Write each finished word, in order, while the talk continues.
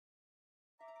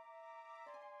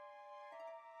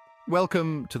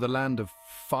Welcome to the land of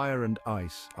fire and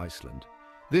ice, Iceland.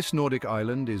 This Nordic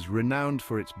island is renowned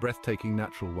for its breathtaking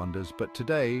natural wonders, but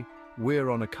today we're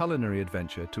on a culinary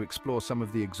adventure to explore some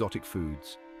of the exotic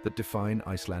foods that define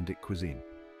Icelandic cuisine.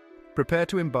 Prepare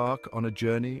to embark on a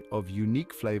journey of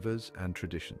unique flavors and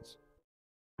traditions.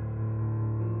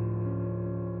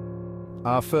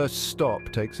 Our first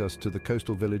stop takes us to the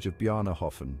coastal village of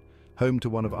Bjarnarhofen, home to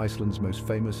one of Iceland's most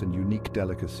famous and unique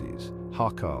delicacies,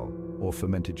 hakal, or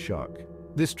fermented shark.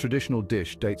 This traditional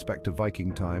dish dates back to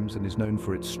Viking times and is known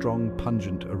for its strong,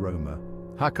 pungent aroma.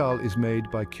 Hakal is made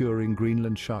by curing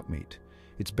Greenland shark meat.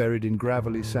 It's buried in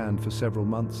gravelly sand for several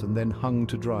months and then hung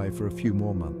to dry for a few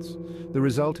more months. The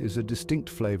result is a distinct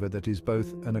flavor that is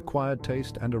both an acquired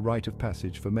taste and a rite of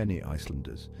passage for many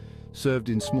Icelanders. Served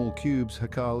in small cubes,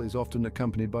 hakal is often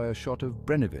accompanied by a shot of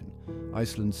brennivin,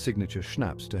 Iceland's signature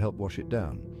schnapps, to help wash it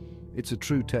down. It's a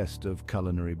true test of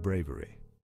culinary bravery.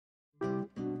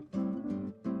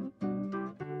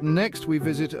 Next, we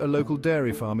visit a local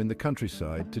dairy farm in the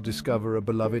countryside to discover a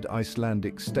beloved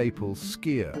Icelandic staple,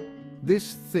 skyr.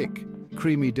 This thick,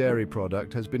 creamy dairy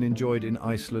product has been enjoyed in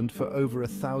Iceland for over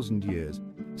 1,000 years.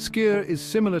 Skyr is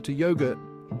similar to yogurt,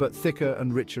 but thicker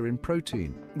and richer in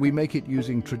protein. We make it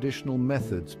using traditional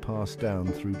methods passed down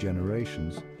through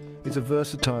generations. It's a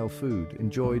versatile food,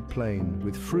 enjoyed plain,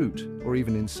 with fruit, or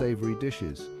even in savory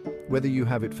dishes. Whether you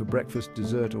have it for breakfast,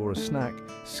 dessert, or a snack,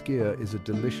 skyr is a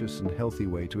delicious and healthy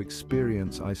way to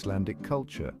experience Icelandic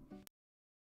culture.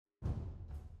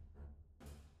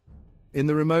 In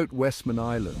the remote Westman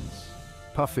Islands,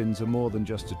 puffins are more than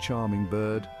just a charming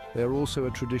bird, they are also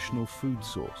a traditional food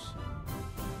source.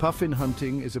 Puffin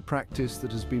hunting is a practice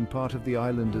that has been part of the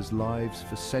islanders' lives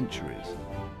for centuries.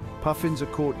 Puffins are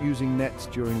caught using nets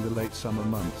during the late summer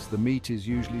months. The meat is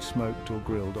usually smoked or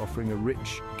grilled, offering a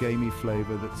rich, gamey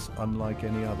flavor that's unlike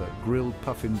any other. Grilled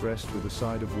puffin breast with a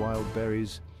side of wild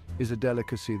berries is a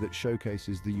delicacy that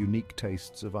showcases the unique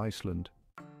tastes of Iceland.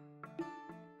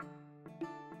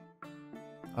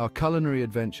 Our culinary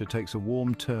adventure takes a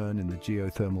warm turn in the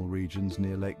geothermal regions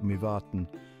near Lake Mývatn,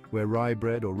 where rye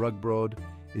bread or rugbrod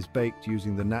is baked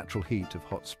using the natural heat of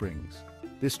hot springs.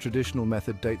 This traditional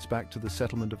method dates back to the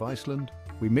settlement of Iceland.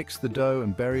 We mix the dough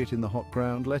and bury it in the hot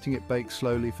ground, letting it bake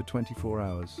slowly for 24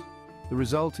 hours. The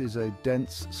result is a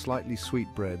dense, slightly sweet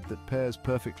bread that pairs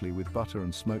perfectly with butter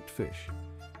and smoked fish.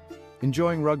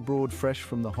 Enjoying rugbrod fresh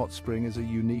from the hot spring is a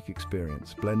unique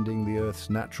experience, blending the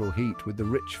earth's natural heat with the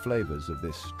rich flavors of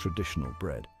this traditional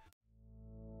bread.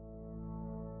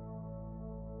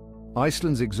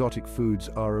 Iceland's exotic foods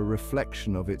are a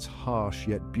reflection of its harsh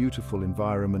yet beautiful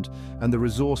environment and the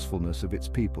resourcefulness of its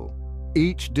people.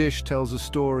 Each dish tells a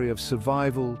story of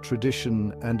survival,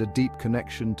 tradition, and a deep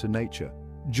connection to nature.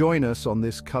 Join us on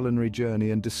this culinary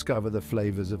journey and discover the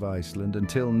flavors of Iceland.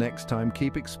 Until next time,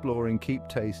 keep exploring, keep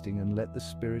tasting, and let the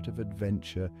spirit of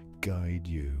adventure guide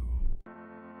you.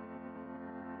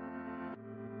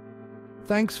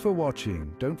 Thanks for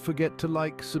watching. Don't forget to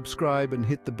like, subscribe, and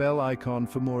hit the bell icon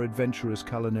for more adventurous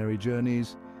culinary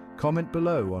journeys. Comment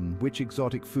below on which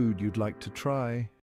exotic food you'd like to try.